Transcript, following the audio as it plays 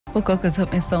Ukoko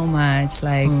taught me so much.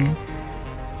 Like,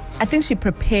 I think she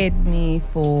prepared me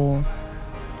for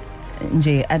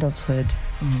adulthood.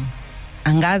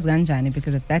 Angazi kanjani,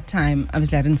 because at that time,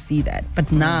 obviously, I didn't see that.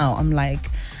 But now, I'm like,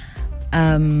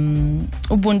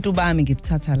 ubuntu bami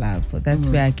ngibuthatha lapho. That's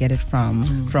where I get it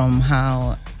from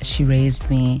how she raised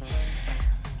me.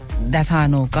 That's how I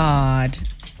know God,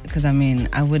 because I mean,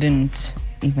 I wouldn't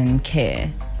even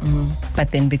care.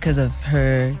 But then because of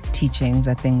her teachings,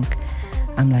 I think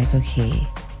I'm like, okay,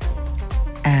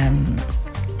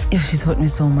 she taught me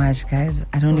so much, guys.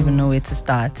 I don't even know where to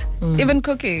start. Even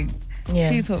cooking. Yeah.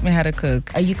 She taught me how to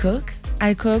cook. You cook?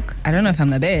 I cook. I don't know if I'm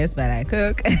the best, but I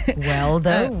cook. Well,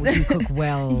 though. You cook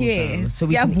well. Yes. So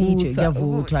we can eat you.